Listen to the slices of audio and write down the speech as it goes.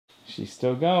She's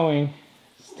still going.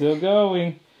 Still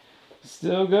going.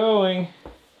 Still going.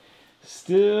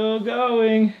 Still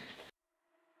going.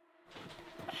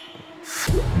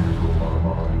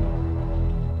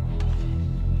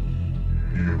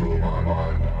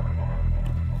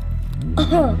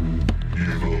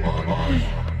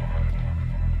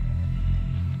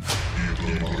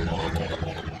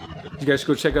 You guys should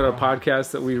go check out our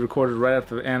podcast that we recorded right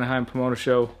after the Anaheim Pomona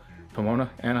show. Pomona?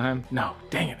 Anaheim? No,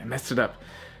 dang it, I messed it up.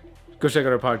 Go check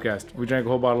out our podcast. We drank a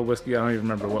whole bottle of whiskey. I don't even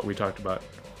remember what we talked about.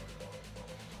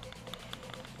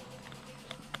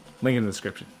 Link in the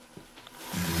description.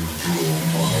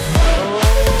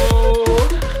 Oh!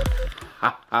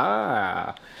 Ha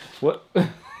ha! What?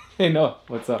 Hey Noah,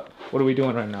 what's up? What are we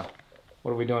doing right now? What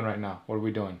are we doing right now? What are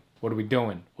we doing? What are we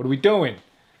doing? What are we doing?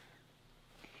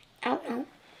 I don't know.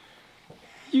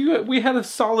 We had a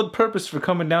solid purpose for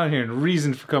coming down here and a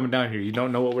reason for coming down here. You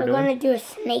don't know what we're doing? We're going to do a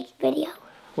snake video.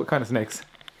 What kind of snakes?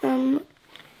 I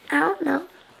don't know.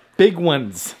 Big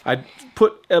ones. I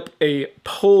put up a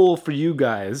poll for you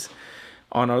guys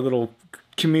on our little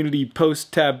community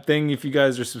post tab thing. If you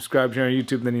guys are subscribed here on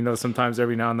YouTube, then you know sometimes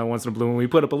every now and then, once in a blue moon, we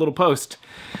put up a little post.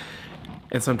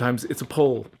 And sometimes it's a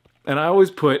poll. And I always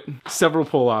put several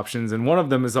poll options, and one of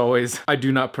them is always, I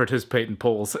do not participate in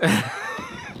polls.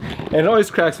 And it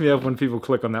always cracks me up when people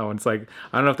click on that one. It's like,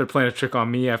 I don't know if they're playing a trick on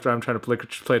me after I'm trying to play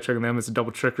a trick on them. It's a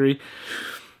double trickery.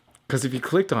 Because if you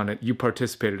clicked on it, you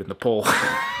participated in the poll.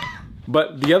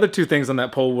 But the other two things on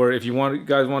that poll were, if you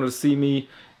guys wanted to see me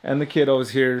and the kiddos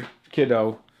here,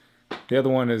 kiddo. The other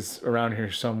one is around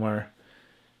here somewhere.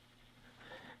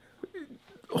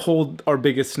 Hold our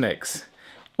biggest snakes.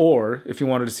 Or if you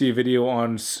wanted to see a video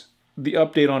on the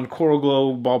update on coral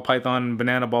glow ball python,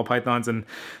 banana ball pythons, and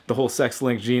the whole sex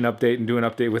link gene update, and do an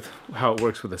update with how it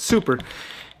works with a super.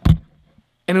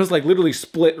 And it was like literally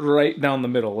split right down the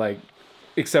middle, like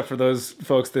except for those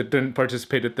folks that didn't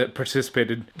participate that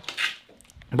participated.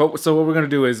 But so what we're gonna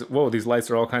do is, whoa, these lights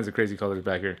are all kinds of crazy colors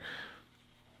back here.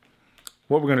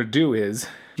 What we're gonna do is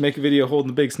make a video holding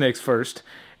the big snakes first,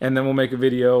 and then we'll make a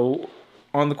video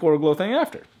on the coral glow thing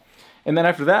after. And then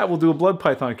after that, we'll do a blood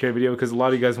python care video because a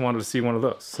lot of you guys wanted to see one of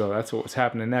those. So that's what's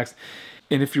happening next.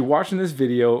 And if you're watching this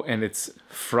video and it's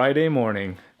Friday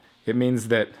morning, it means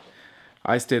that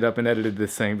I stayed up and edited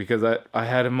this thing because I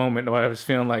had a moment where I was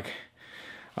feeling like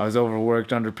I was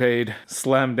overworked, underpaid,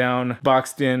 slammed down,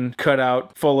 boxed in, cut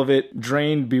out, full of it,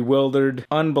 drained, bewildered,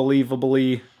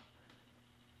 unbelievably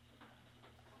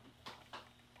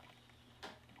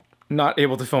not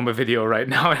able to film a video right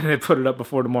now and then put it up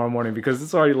before tomorrow morning because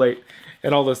it's already late,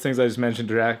 and all those things I just mentioned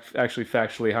are actually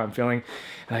factually how I'm feeling.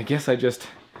 And I guess I just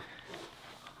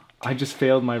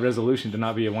failed my resolution to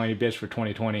not be a whiny bitch for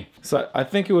 2020. So I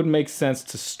think it would make sense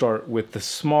to start with the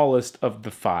smallest of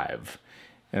the 5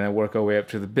 and then work our way up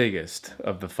to the biggest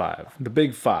of the 5. The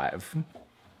big 5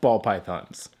 ball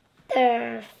pythons.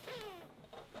 There are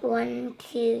 1,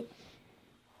 2,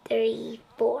 3,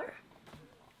 4.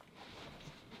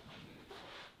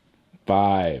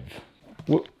 5.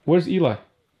 Where's Eli?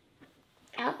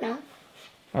 I don't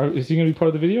know. Is he going to be part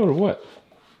of the video or what?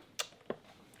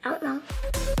 I don't know.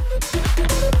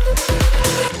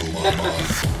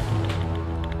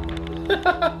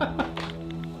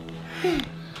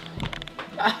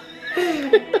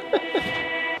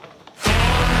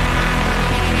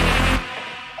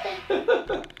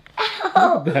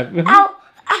 Ow! Ow!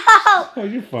 Ow! Oh,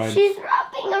 you're fine. She's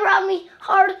wrapping around me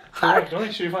hard. Don't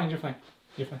worry, you're fine. You're fine.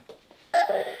 You're fine.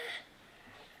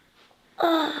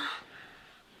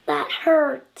 That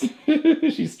hurt.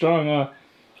 She's strong, huh?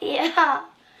 Yeah.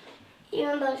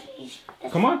 Even though she's...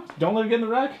 Come on, don't let her get in the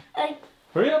rack.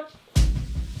 Hurry up.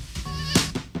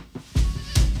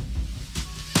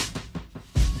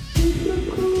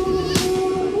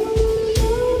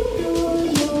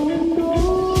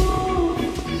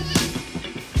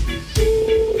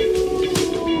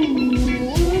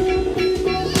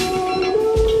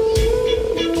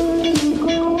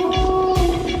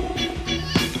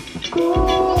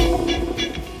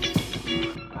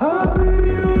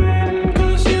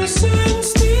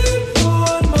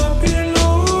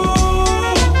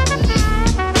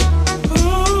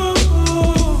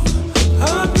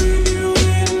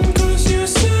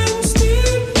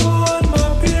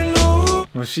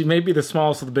 She may be the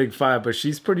smallest of the big 5, but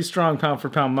she's pretty strong pound for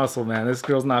pound muscle, man. This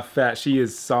girl's not fat. She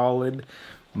is solid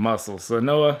muscle. So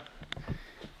Noah,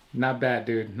 not bad,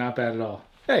 dude. Not bad at all.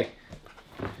 Hey.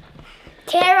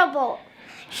 Terrible.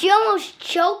 She almost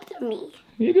choked me.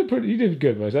 You did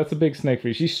good, boys. That's a big snake for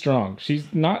you. She's strong. She's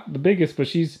not the biggest, but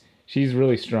she's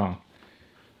really strong.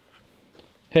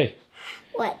 Hey.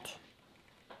 What?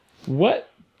 What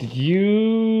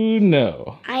You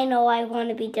know. I know I want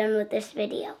to be done with this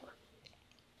video.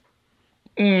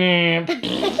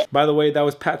 By the way, that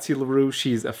was Patsy LaRue.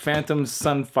 She's a phantom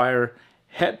sunfire,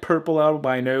 het purple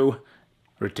albino,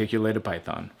 reticulated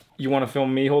python. You want to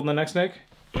film me holding the next snake?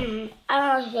 I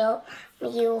want to show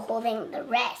you holding the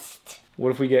rest. What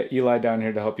if we get Eli down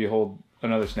here to help you hold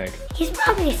another snake? He's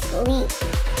probably asleep.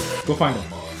 Go find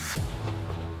him.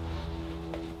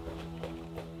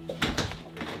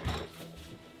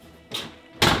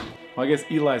 Well, I guess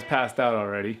Eli's passed out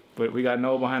already, but we got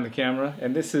Noah behind the camera,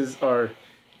 and this is our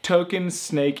token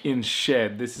snake in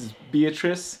shed. This is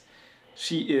Beatrice.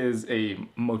 She is a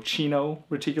Moschino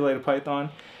reticulated python,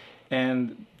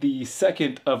 and the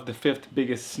second of the 5th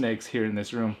biggest snakes here in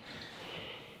this room.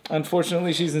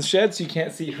 Unfortunately, she's in shed, so you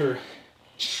can't see her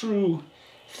true,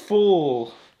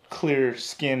 full, clear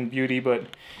skin beauty, but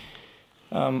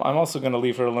I'm also going to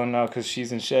leave her alone now because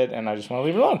she's in shed, and I just want to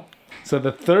leave her alone. So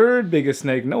the 3rd biggest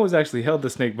snake, Noah's actually held the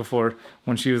snake before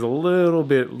when she was a little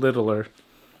bit littler.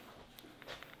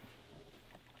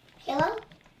 Hello?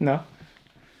 No.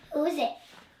 Who is it?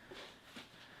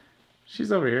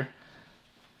 She's over here.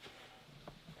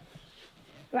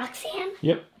 Roxanne?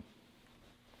 Yep.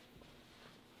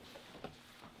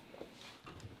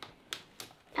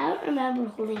 I don't remember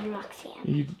holding Roxanne.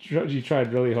 You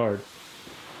tried really hard.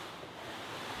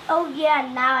 Oh yeah,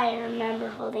 now I remember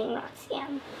holding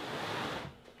Roxanne.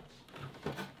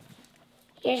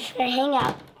 You're just gonna hang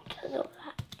out.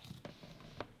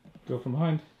 Go from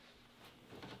behind.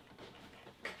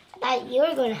 I thought you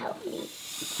were gonna help me.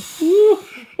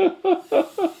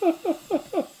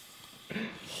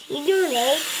 You doing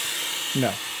eggs?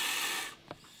 No.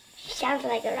 She sounds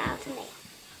like a rattlesnake.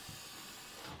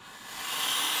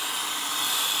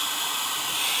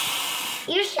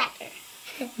 You shut her.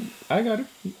 I got her.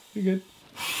 You're good.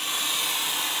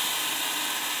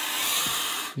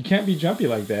 You can't be jumpy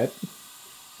like that.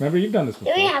 Remember, you've done this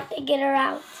before. Do we have to get her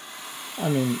out? I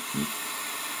mean...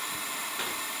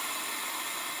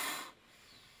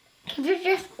 Could you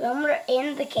just film her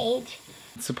in the cage?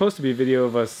 It's supposed to be a video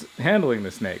of us handling the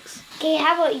snakes. Okay,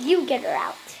 how about you get her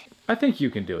out? I think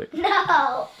you can do it.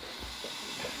 No!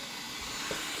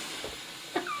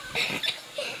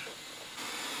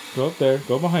 Go up there,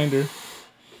 go behind her,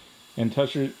 and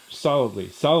touch her solidly.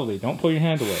 Solidly. Don't pull your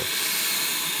hand away.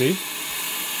 See?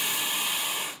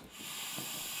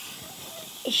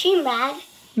 Is she mad?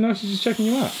 No, she's just checking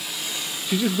you out.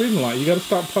 She's just breathing a lot. You gotta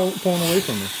stop pulling away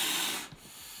from her.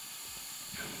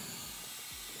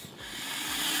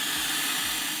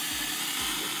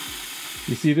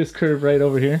 You see this curve right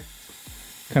over here?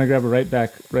 Kind of grab her right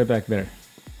back there.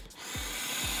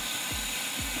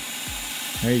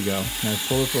 There you go. Now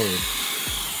pull her forward.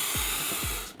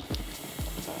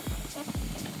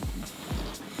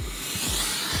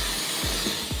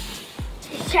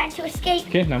 She's trying to escape.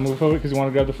 Okay, now move forward because you want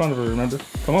to grab the front of her, remember?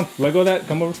 Come on, let go of that.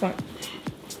 Come over front.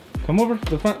 Come over,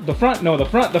 the front, the front. No, the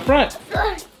front, the front.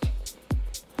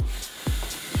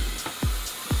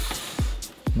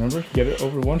 Remember, get it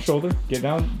over one shoulder. Get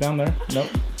down there. Nope.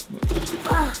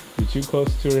 You're too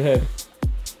close to her head.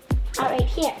 Not right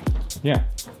here. Yeah.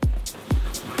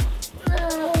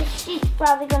 She's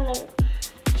probably gonna...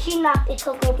 She knocked the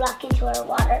cocoa block into her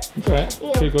water. It's alright.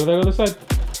 Okay, go to the other side.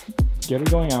 Get her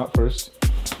going out first.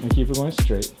 And keep her going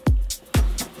straight.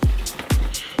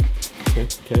 Okay.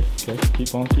 Keep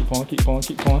pulling.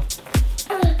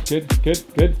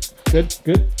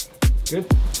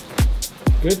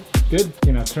 Good.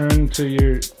 You know, turn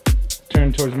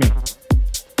towards me.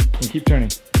 And keep turning.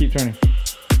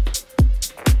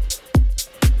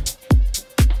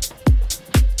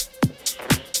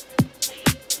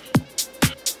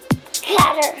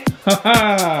 Got her.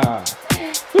 Ha-ha!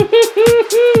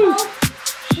 Oh,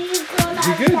 she's going out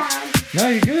You good? down. No,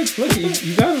 you're good. Look,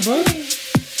 you got it, bud.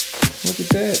 Look at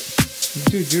that.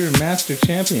 Dude, you're a master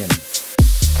champion.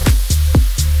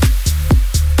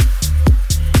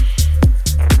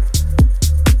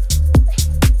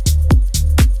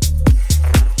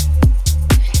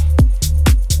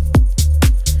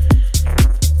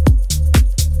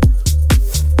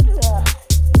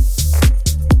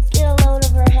 Get a load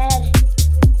of her head.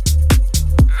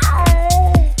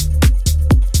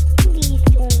 Please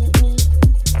don't eat me.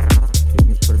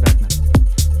 Okay, put her back now.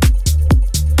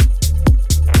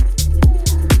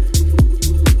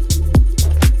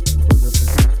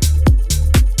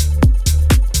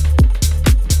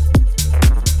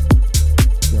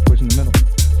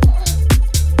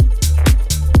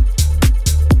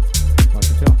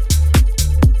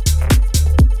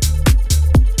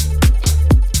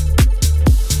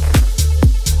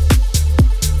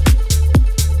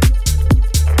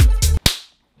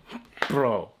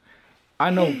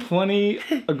 I know plenty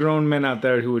of grown men out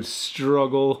there who would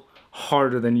struggle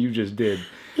harder than you just did.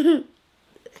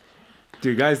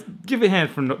 Dude, guys, give a hand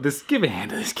for this. Give a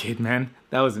hand to this kid, man.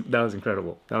 That was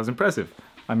incredible. That was impressive.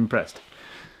 I'm impressed.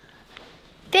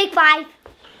 Big 5.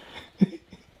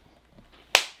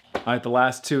 All right, the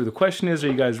last 2. The question is, are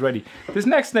you guys ready? This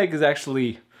next snake is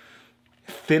actually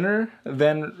thinner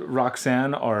than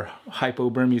Roxanne, our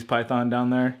hypo-Burmese python down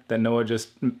there that Noah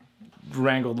just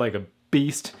wrangled like a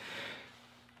beast.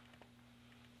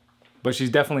 But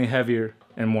she's definitely heavier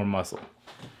and more muscle.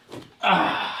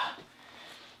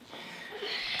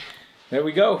 There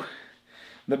we go.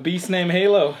 The beast named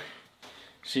Halo.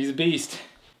 She's a beast.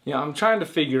 Yeah, I'm trying to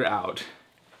figure out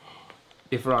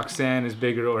if Roxanne is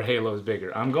bigger or Halo is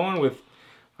bigger. I'm going with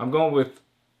I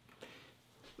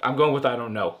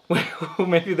don't know.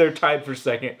 Maybe they're tied for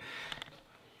second.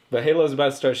 But Halo's about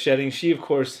to start shedding. She, of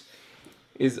course,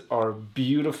 is our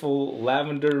beautiful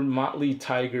lavender motley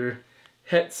tiger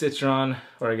het citron,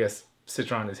 or I guess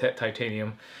citron is het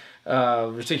titanium,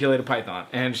 reticulated python.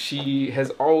 And she has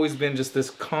always been just this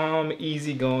calm,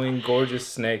 easygoing, gorgeous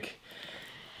snake.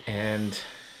 And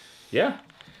yeah.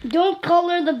 Don't call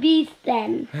her the beast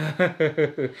then.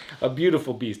 A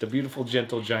beautiful beast, a beautiful,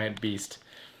 gentle, giant beast.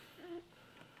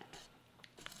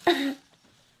 Alright,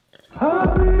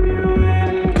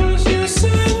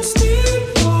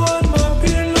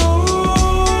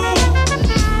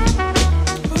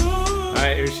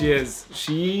 here she is.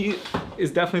 She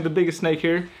is definitely the biggest snake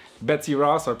here. Betsy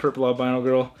Ross, our purple albino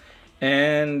girl.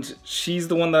 And she's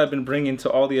the one that I've been bringing to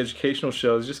all the educational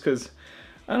shows just because,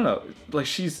 I don't know, like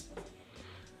she's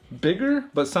bigger,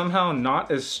 but somehow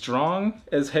not as strong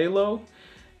as Halo.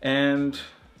 And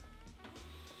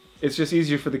it's just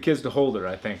easier for the kids to hold her,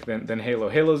 I think, than Halo.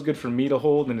 Halo's good for me to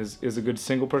hold and is a good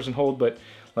single person hold, but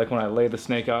like when I lay the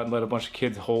snake out and let a bunch of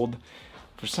kids hold,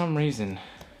 for some reason,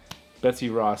 Betsy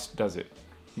Ross does it.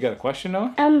 You got a question,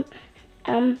 Noah?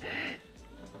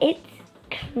 It's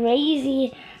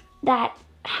crazy that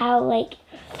how like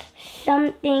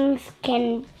some things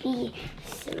can be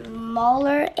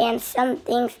smaller and some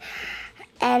things,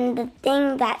 and the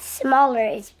thing that's smaller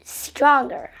is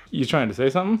stronger. You trying to say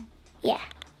something? Yeah.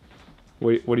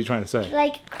 What are you trying to say?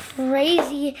 Like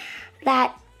crazy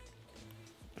that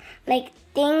like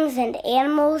things and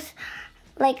animals,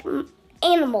 like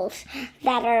animals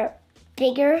that are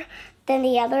bigger than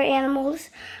the other animals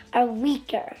are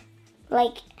weaker.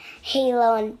 Like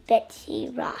Halo and Betsy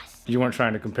Ross. You weren't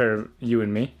trying to compare you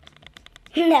and me?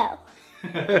 No.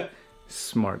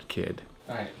 Smart kid.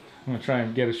 Alright, I'm gonna try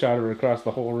and get a shot of her across the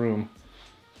whole room.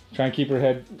 Try and keep her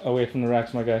head away from the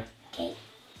racks, my guy. Okay.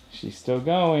 She's still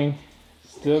going.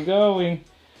 Still going.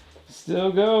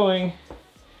 Still going.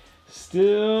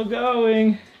 Still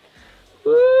going.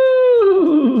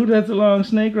 Woo! That's a long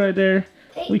snake right there.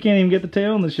 We can't even get the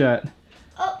tail in the shot.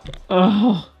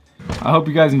 Oh. I hope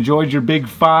you guys enjoyed your big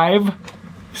 5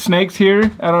 snakes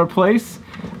here at our place.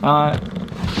 I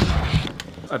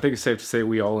think it's safe to say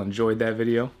we all enjoyed that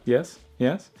video. Yes?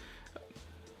 Yes?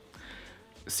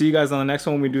 See you guys on the next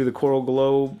one when we do the Coral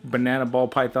Glow Banana Ball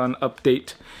Python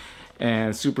update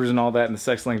and supers and all that in the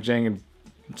Sex Link Jang and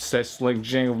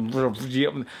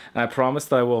I promise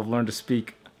that I will have learned to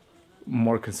speak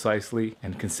more concisely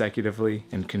and consecutively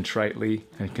and contritely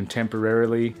and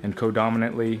contemporarily and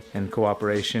co-dominantly and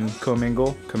cooperation,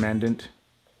 commingle, commandant,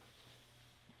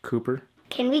 Cooper.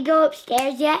 Can we go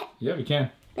upstairs yet? Yeah, we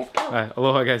can. Let's go. All right,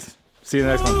 aloha guys. See you in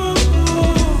the next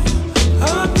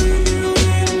one.